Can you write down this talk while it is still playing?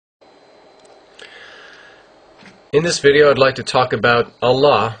In this video, I'd like to talk about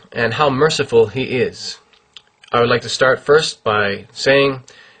Allah and how merciful He is. I would like to start first by saying,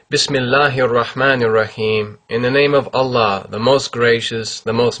 Bismillahir Rahmanir Rahim, in the name of Allah, the most gracious,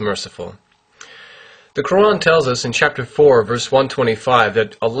 the most merciful. The Quran tells us in chapter 4, verse 125,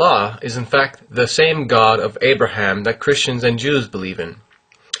 that Allah is in fact the same God of Abraham that Christians and Jews believe in.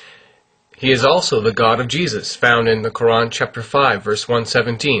 He is also the God of Jesus, found in the Quran chapter 5, verse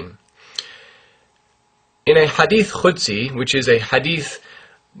 117. In a hadith Qudsi, which is a hadith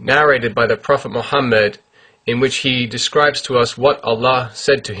narrated by the Prophet Muhammad, in which he describes to us what Allah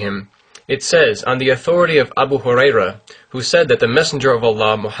said to him, it says, on the authority of Abu Huraira, who said that the Messenger of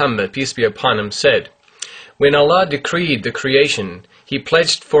Allah, Muhammad, peace be upon him, said, when Allah decreed the creation, He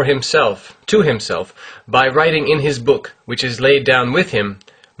pledged to himself, by writing in His book, which is laid down with Him,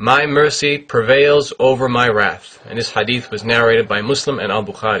 my mercy prevails over my wrath. And this hadith was narrated by Muslim and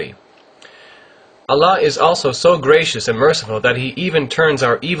Al-Bukhari. Allah is also so gracious and merciful that He even turns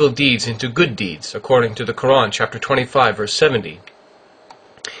our evil deeds into good deeds, according to the Quran, chapter 25, verse 70.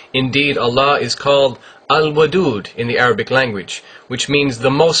 Indeed, Allah is called Al-Wadud in the Arabic language, which means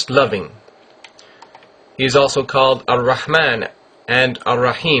the most loving. He is also called Ar-Rahman and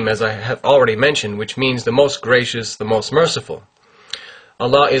Ar-Rahim, as I have already mentioned, which means the most gracious, the most merciful.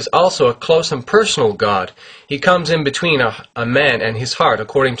 Allah is also a close and personal God. He comes in between a man and his heart,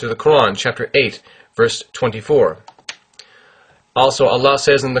 according to the Quran, chapter 8, verse 24. Also, Allah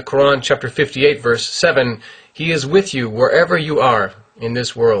says in the Quran, chapter 58, verse 7, He is with you wherever you are in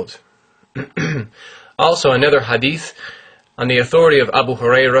this world. Also, another hadith, on the authority of Abu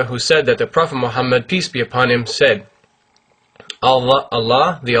Huraira, who said that the Prophet Muhammad, peace be upon him, said,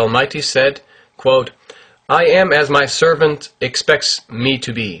 Allah, the Almighty, said, quote, I am as my servant expects me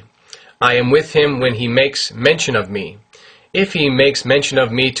to be. I am with him when he makes mention of me. If he makes mention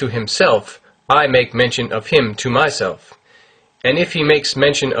of me to himself, I make mention of him to myself. And if he makes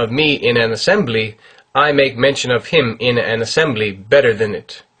mention of me in an assembly, I make mention of him in an assembly better than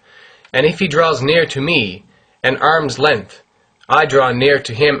it. And if he draws near to me an arm's length, I draw near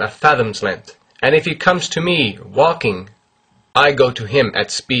to him a fathom's length. And if he comes to me walking, I go to him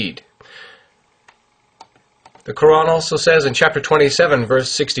at speed. The Quran also says in chapter 27,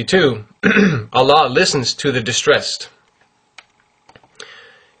 verse 62, Allah listens to the distressed.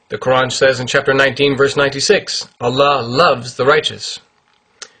 The Quran says in chapter 19, verse 96, Allah loves the righteous.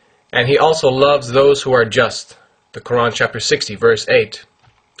 And He also loves those who are just. The Quran chapter 60, verse 8.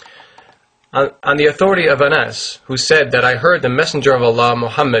 On the authority of Anas, who said that I heard the Messenger of Allah,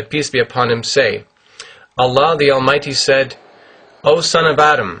 Muhammad, peace be upon him, say, Allah the Almighty said, O son of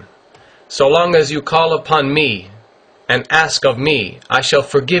Adam, so long as you call upon me and ask of me, I shall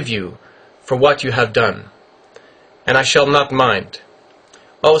forgive you for what you have done, and I shall not mind.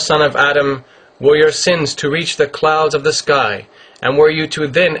 O son of Adam, were your sins to reach the clouds of the sky, and were you to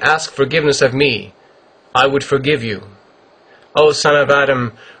then ask forgiveness of me, I would forgive you. O son of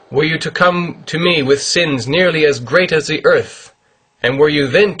Adam, were you to come to me with sins nearly as great as the earth, and were you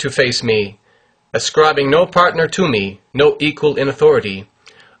then to face me, ascribing no partner to me, no equal in authority,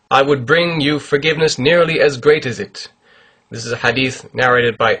 I would bring you forgiveness nearly as great as it. This is a hadith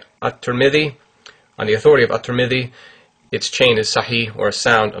narrated by At-Tirmidhi. On the authority of At-Tirmidhi, its chain is sahih, or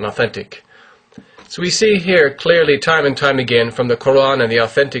sound and authentic. So we see here clearly time and time again from the Quran and the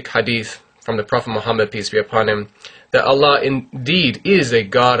authentic hadith from the Prophet Muhammad, peace be upon him, that Allah indeed is a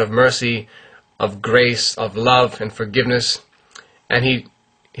God of mercy, of grace, of love and forgiveness, and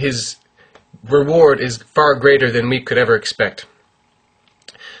His reward is far greater than we could ever expect.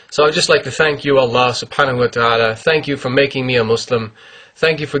 So I'd just like to thank you, Allah subhanahu wa ta'ala. Thank you for making me a Muslim.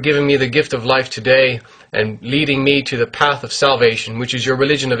 Thank you for giving me the gift of life today and leading me to the path of salvation, which is your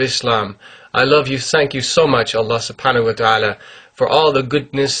religion of Islam. I love you. Thank you so much, Allah subhanahu wa ta'ala, for all the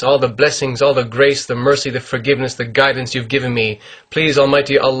goodness, all the blessings, all the grace, the mercy, the forgiveness, the guidance you've given me. Please,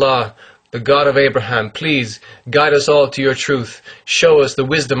 Almighty Allah, the God of Abraham, please guide us all to your truth. Show us the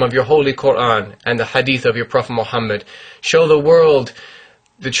wisdom of your holy Quran and the hadith of your Prophet Muhammad. Show the world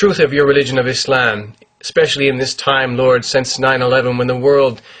the truth of your religion of Islam, especially in this time, Lord, since 9/11, when the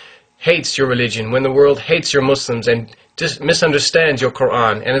world hates your religion, when the world hates your Muslims and just misunderstands your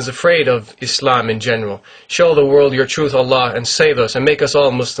Quran and is afraid of Islam in general. Show the world your truth, Allah, and save us and make us all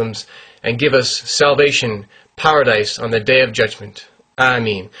Muslims and give us salvation, paradise on the day of judgment.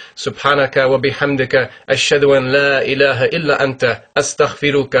 Ameen. Subhanaka wa bihamdika ashhadu an la ilaha illa anta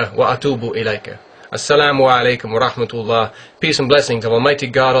astaghfiruka wa atubu ilayka. Assalamu alaikum wa rahmatullah. Peace and blessings of Almighty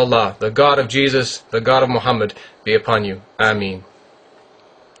God Allah, the God of Jesus, the God of Muhammad, be upon you. Ameen.